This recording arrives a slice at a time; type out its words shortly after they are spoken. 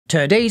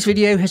Today's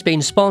video has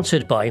been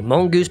sponsored by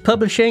Mongoose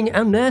Publishing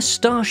and their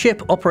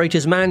Starship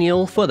Operator's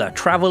Manual for the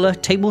Traveller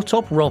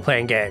tabletop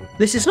role-playing game.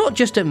 This is not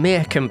just a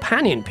mere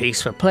companion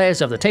piece for players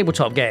of the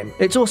tabletop game,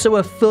 it's also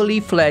a fully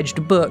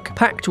fledged book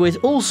packed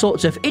with all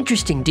sorts of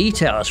interesting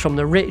details from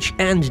the rich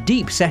and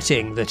deep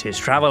setting that is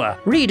Traveller.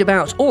 Read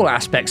about all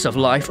aspects of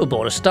life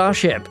aboard a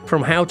starship,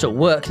 from how to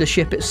work the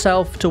ship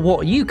itself to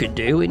what you could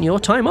do in your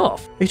time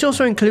off. It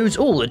also includes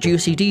all the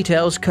juicy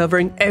details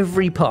covering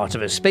every part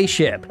of a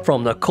spaceship,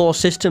 from the core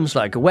systems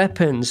like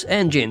weapons,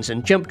 engines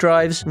and jump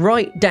drives,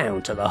 right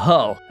down to the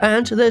hull.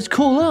 And there's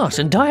cool art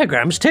and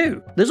diagrams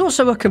too. There's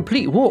also a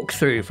complete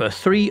walkthrough for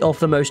 3 of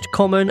the most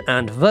common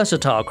and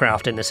versatile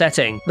craft in the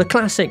setting: the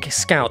classic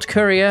Scout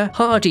Courier,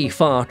 Hardy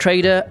Far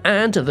Trader,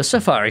 and the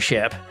Safari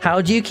Ship. How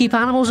do you keep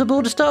animals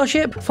aboard a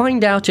starship?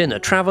 Find out in the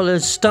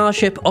Traveller's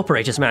Starship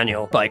Operator's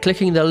Manual by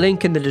clicking the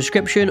link in the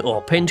description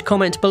or pinned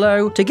comment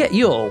below to get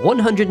your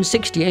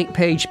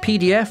 168-page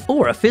PDF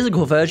or a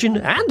physical version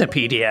and a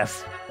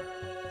PDF.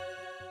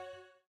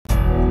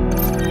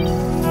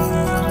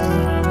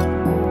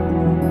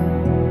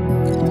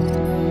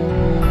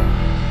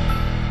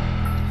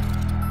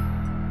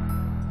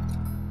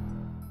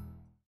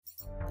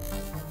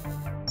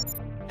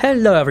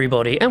 Hello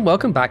everybody and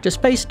welcome back to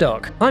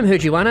Spacedock. I'm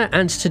SOJOURN,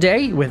 and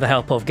today, with the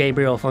help of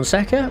Gabriel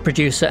Fonseca,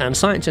 producer and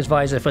science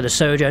advisor for the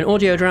SOJOURN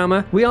audio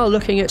drama, we are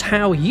looking at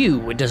how you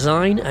would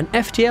design an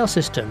FTL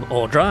system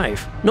or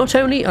drive. Not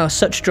only are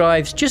such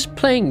drives just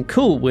plain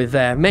cool with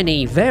their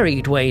many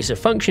varied ways of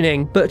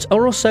functioning, but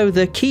are also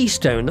the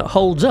keystone that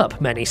holds up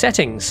many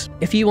settings.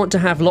 If you want to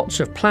have lots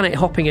of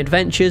planet-hopping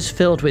adventures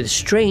filled with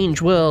strange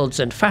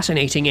worlds and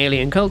fascinating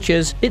alien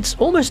cultures, it's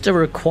almost a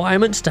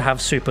requirement to have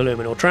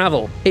superluminal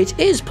travel. It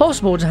is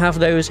possible to have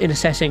those in a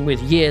setting with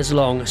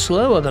years-long,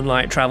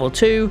 slower-than-light travel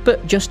too,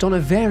 but just on a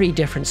very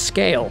different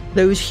scale.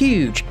 Those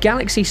huge,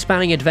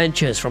 galaxy-spanning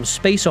adventures from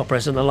space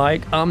operas and the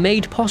like are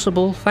made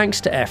possible thanks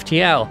to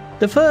FTL.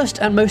 The first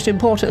and most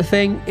important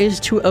thing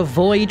is to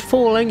avoid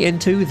falling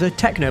into the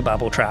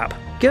technobabble trap.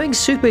 Going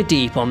super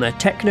deep on the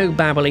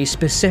techno-babbly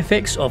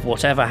specifics of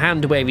whatever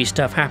hand-wavy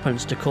stuff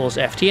happens to cause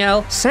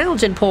FTL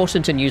sounds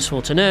important and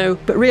useful to know,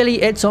 but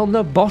really it's on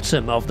the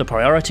bottom of the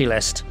priority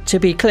list. To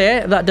be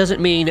clear, that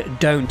doesn't mean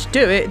don't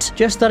do it,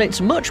 just that it's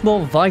much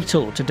more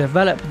vital to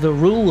develop the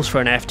rules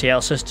for an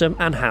FTL system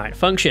and how it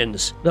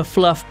functions. The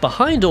fluff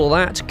behind all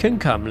that can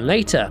come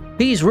later.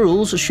 These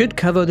rules should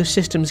cover the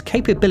system's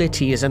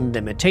capabilities and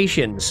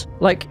limitations.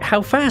 Like,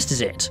 how fast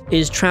is it?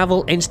 Is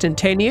travel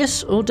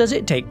instantaneous or does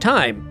it take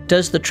time?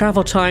 Does the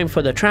travel time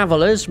for the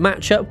travelers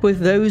match up with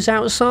those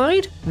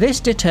outside?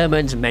 This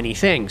determines many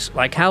things,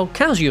 like how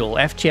casual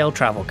FTL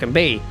travel can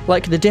be,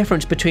 like the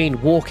difference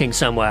between walking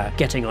somewhere,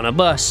 getting on a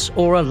bus,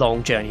 or a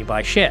long journey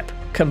by ship.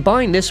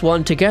 Combine this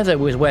one together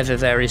with whether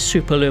there is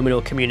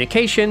superluminal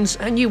communications,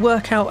 and you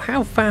work out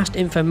how fast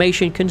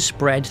information can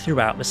spread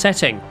throughout the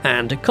setting,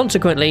 and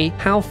consequently,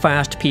 how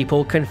fast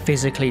people can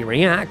physically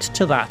react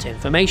to that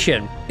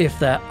information. If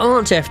there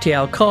aren't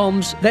FTL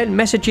comms, then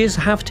messages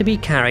have to be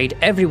carried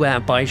everywhere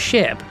by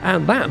ship,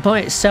 and that by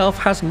itself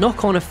has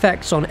knock-on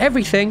effects on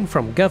everything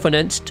from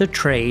governance to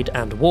trade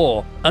and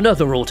war.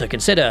 Another rule to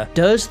consider: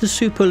 does the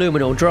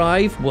superluminal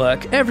drive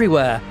work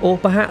everywhere, or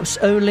perhaps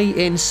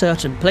only in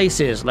certain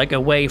places, like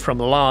away from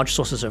large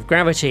sources of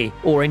gravity,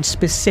 or in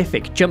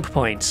specific jump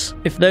points?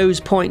 If those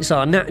points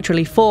are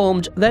naturally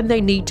formed, then they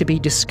need to be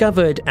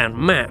discovered and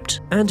mapped,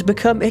 and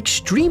become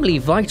extremely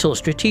vital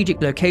strategic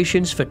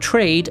locations for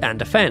trade and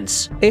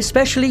defense,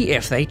 especially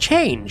if they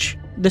change.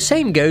 The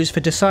same goes for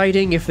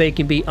deciding if they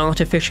can be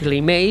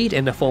artificially made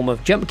in the form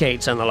of jump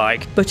gates and the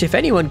like, but if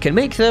anyone can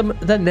make them,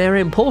 then their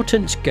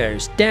importance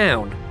goes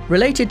down.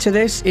 Related to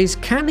this is,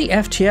 can the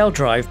FTL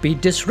drive be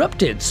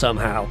disrupted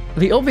somehow?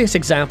 The obvious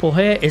example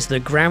here is the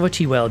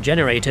gravity well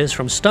generators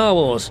from Star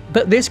Wars,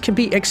 but this can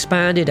be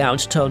expanded out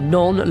to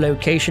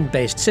non-location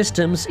based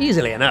systems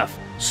easily enough.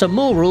 Some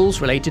more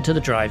rules related to the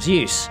drive's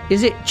use.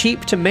 Is it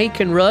cheap to make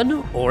and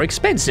run, or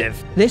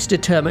expensive? This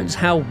determines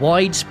how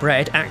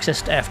widespread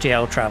access to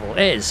FTL travel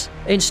is.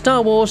 In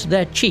Star Wars,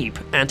 they're cheap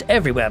and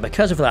everywhere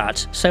because of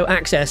that, so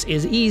access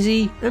is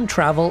easy and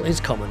travel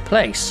is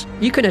commonplace.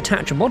 You can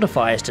attach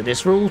modifiers to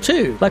this rule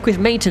too, like with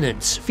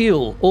maintenance,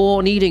 fuel,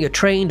 or needing a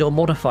trained or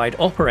modified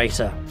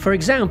operator. For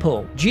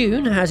example,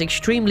 Dune has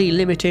extremely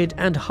limited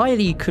and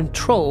highly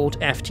controlled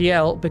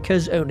FTL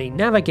because only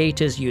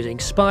navigators using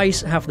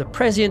Spice have the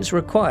prescience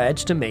required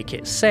to make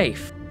it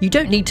safe. You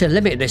don't need to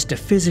limit this to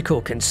physical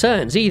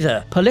concerns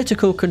either.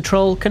 Political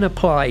control can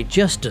apply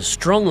just as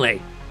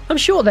strongly. I'm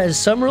sure there's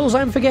some rules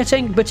I'm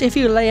forgetting, but if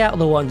you lay out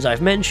the ones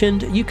I've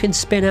mentioned, you can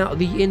spin out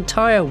the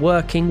entire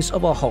workings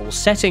of a whole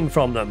setting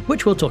from them,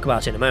 which we'll talk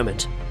about in a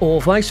moment.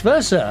 Or vice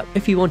versa,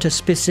 if you want a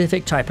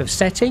specific type of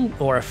setting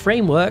or a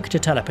framework to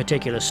tell a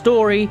particular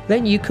story,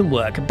 then you can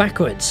work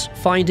backwards,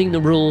 finding the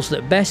rules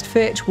that best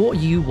fit what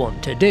you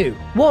want to do.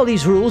 While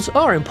these rules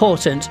are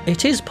important,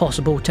 it is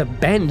possible to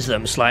bend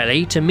them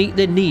slightly to meet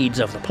the needs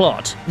of the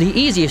plot. The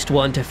easiest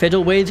one to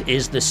fiddle with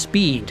is the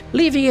speed,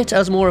 leaving it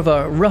as more of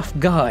a rough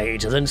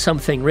guide than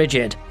something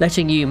rigid,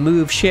 letting you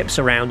move ships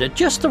around at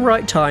just the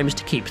right times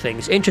to keep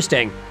things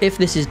interesting. If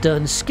this is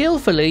done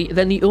skillfully,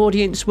 then the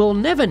audience will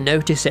never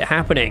notice it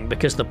happening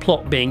because the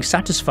plot being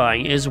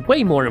satisfying is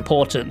way more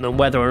important than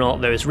whether or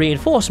not those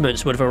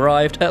reinforcements would have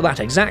arrived at that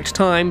exact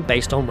time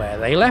based on where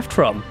they left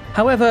from.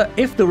 However,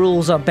 if the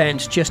rules are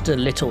bent just a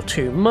little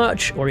too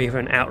much, or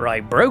even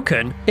outright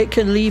broken, it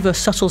can leave a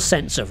subtle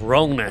sense of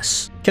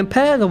wrongness.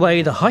 Compare the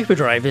way the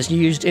hyperdrive is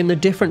used in the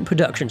different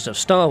productions of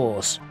Star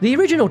Wars. The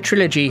original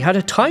trilogy had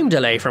a time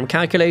delay from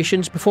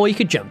calculations before you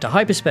could jump to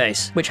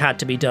hyperspace, which had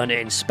to be done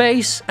in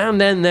space,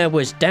 and then there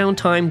was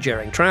downtime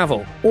during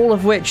travel, all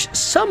of which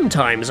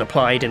sometimes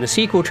applied in the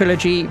sequel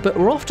trilogy, but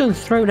were often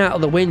thrown out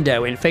of the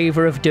window in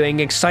favour of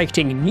doing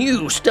exciting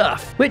new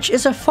stuff, which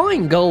is a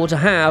fine goal to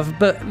have,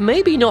 but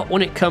maybe not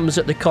when it comes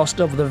at the cost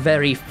of the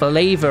very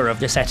flavour of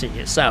the setting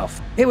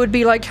itself. It would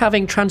be like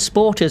having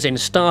transporters in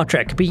Star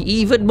Trek be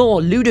even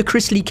more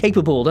ludicrously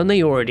capable than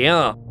they already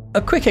are.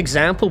 A quick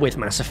example with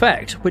Mass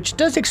Effect, which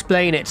does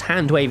explain its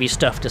hand-wavy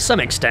stuff to some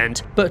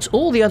extent, but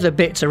all the other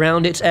bits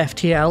around its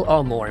FTL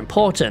are more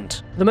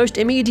important. The most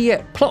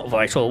immediate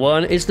plot-vital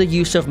one is the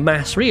use of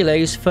mass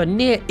relays for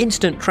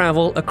near-instant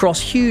travel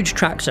across huge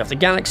tracts of the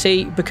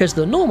galaxy, because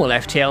the normal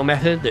FTL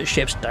method that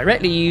ships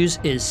directly use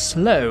is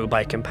slow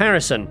by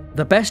comparison.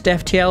 The best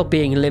FTL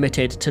being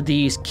limited to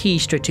these key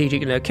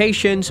strategic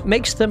locations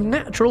makes them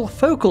natural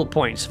focal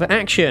points for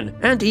action,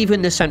 and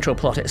even the central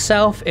plot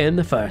itself in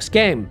the first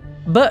game.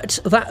 But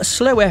that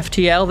slow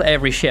FTL that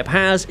every ship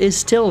has is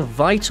still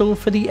vital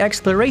for the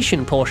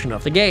exploration portion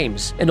of the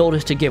games, in order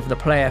to give the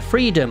player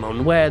freedom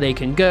on where they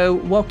can go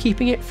while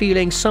keeping it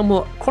feeling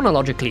somewhat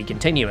chronologically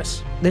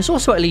continuous. There's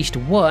also at least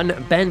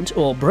one bent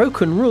or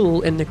broken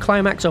rule in the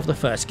climax of the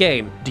first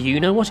game. Do you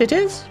know what it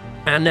is?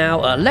 And now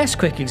a less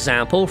quick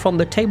example from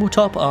the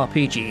tabletop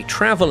RPG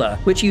Traveller,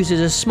 which uses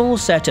a small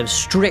set of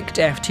strict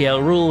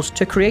FTL rules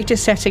to create a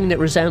setting that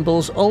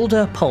resembles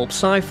older pulp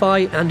sci-fi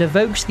and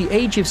evokes the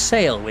Age of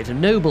Sail with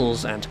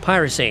nobles and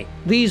piracy.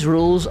 These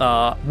rules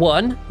are: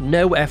 1.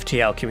 No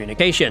FTL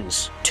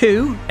communications.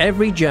 2.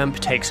 Every jump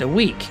takes a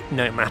week,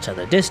 no matter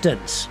the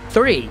distance.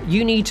 3.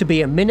 You need to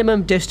be a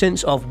minimum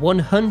distance of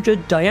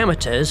 100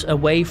 diameters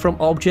away from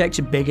objects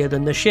bigger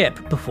than the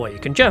ship before you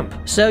can jump,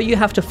 so you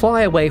have to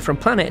fly away from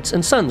planets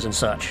and suns and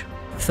such.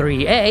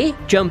 3a.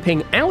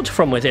 Jumping out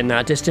from within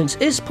that distance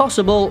is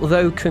possible,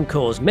 though can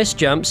cause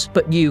misjumps,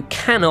 but you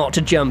cannot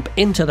jump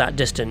into that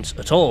distance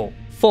at all.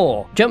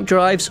 4. Jump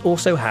drives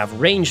also have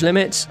range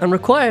limits and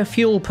require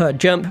fuel per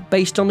jump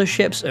based on the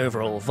ship's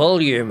overall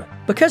volume.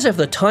 Because of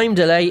the time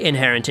delay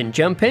inherent in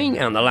jumping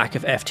and the lack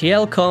of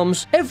FTL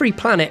comms, every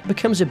planet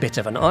becomes a bit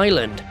of an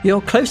island.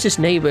 Your closest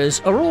neighbours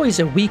are always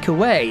a week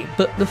away,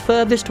 but the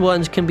furthest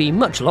ones can be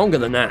much longer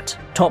than that.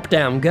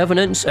 Top-down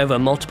governance over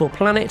multiple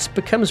planets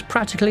becomes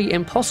practically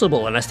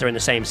impossible unless they're in the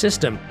same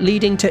system,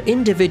 leading to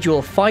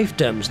individual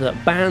fiefdoms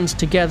that band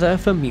together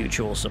for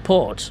mutual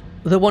support.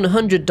 The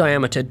 100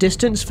 diameter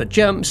distance for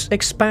jumps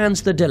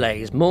expands the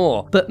delays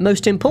more, but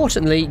most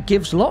importantly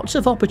gives lots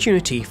of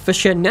opportunity for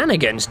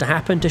shenanigans to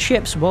happen to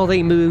ships while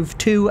they move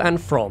to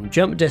and from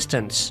jump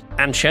distance.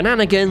 And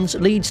shenanigans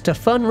leads to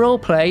fun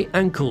roleplay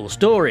and cool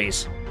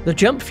stories. The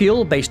jump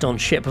fuel based on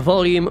ship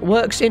volume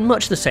works in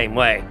much the same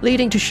way,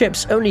 leading to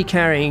ships only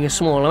carrying a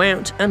small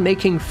amount and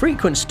making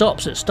frequent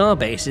stops at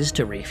starbases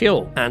to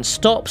refuel. And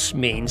stops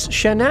means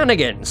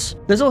shenanigans.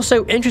 There's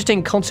also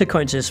interesting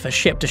consequences for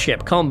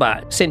ship-to-ship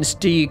combat, since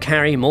do you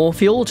carry more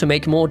fuel to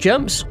make more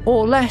jumps,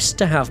 or less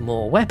to have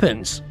more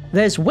weapons?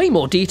 There's way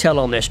more detail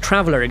on this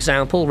Traveller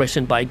example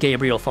written by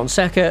Gabriel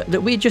Fonseca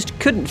that we just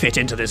couldn't fit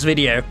into this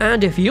video,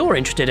 and if you're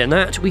interested in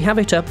that, we have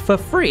it up for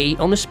free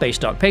on the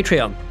Spacedock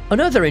Patreon.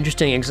 Another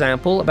interesting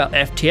example about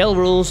FTL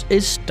rules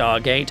is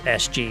Stargate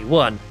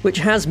SG-1, which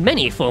has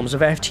many forms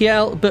of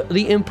FTL, but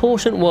the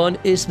important one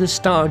is the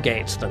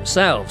Stargates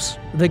themselves.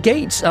 The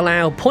gates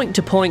allow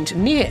point-to-point,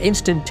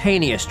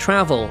 near-instantaneous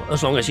travel,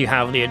 as long as you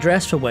have the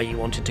address for where you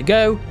wanted to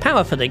go,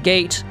 power for the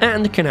gate,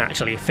 and can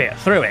actually fit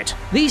through it.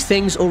 These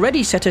things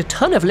already set a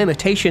ton of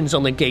limitations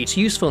on the gate's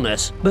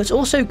usefulness, but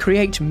also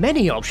create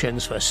many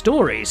options for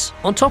stories.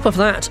 On top of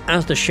that,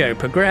 as the show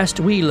progressed,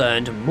 we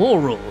learned more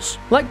rules,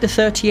 like the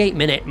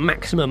 38-minute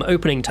maximum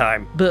opening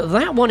time, but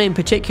that one in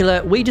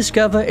particular we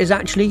discover is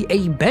actually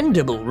a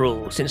bendable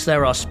rule, since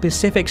there are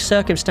specific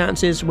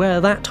circumstances where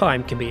that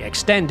time can be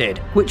extended,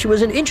 which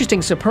was an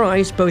interesting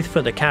surprise both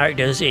for the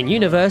characters in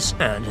universe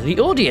and the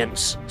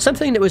audience,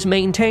 something that was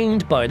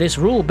maintained by this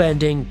rule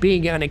bending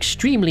being an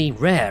extremely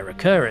rare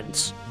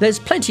occurrence. There's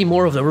plenty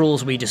more of the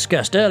rules we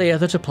discussed earlier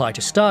that apply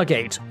to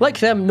Stargate, like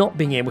them not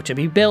being able to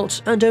be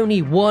built and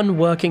only one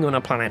working on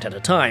a planet at a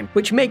time,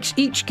 which makes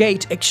each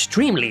gate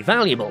extremely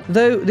valuable,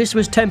 though this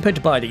was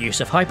tempered by the use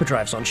of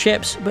hyperdrives on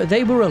ships, but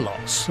they were a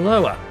lot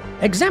slower.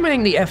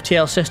 Examining the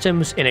FTL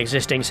systems in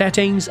existing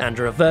settings and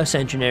reverse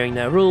engineering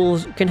their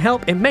rules can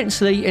help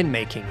immensely in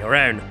making your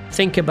own.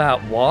 Think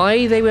about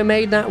why they were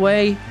made that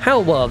way,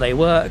 how well they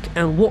work,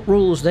 and what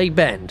rules they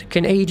bend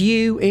can aid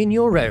you in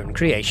your own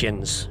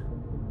creations.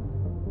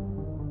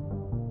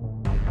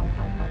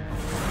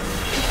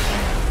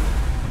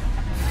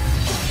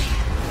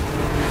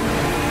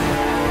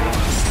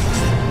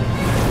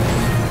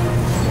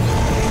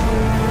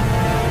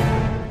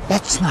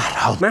 That's not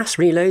how mass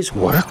relays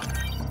work.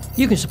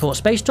 You can support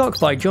Spacedock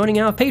by joining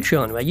our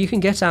Patreon, where you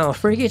can get our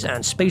frigate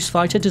and space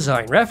fighter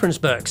design reference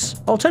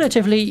books.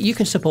 Alternatively, you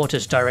can support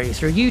us directly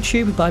through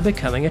YouTube by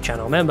becoming a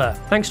channel member.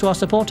 Thanks to our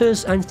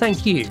supporters, and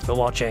thank you for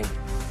watching.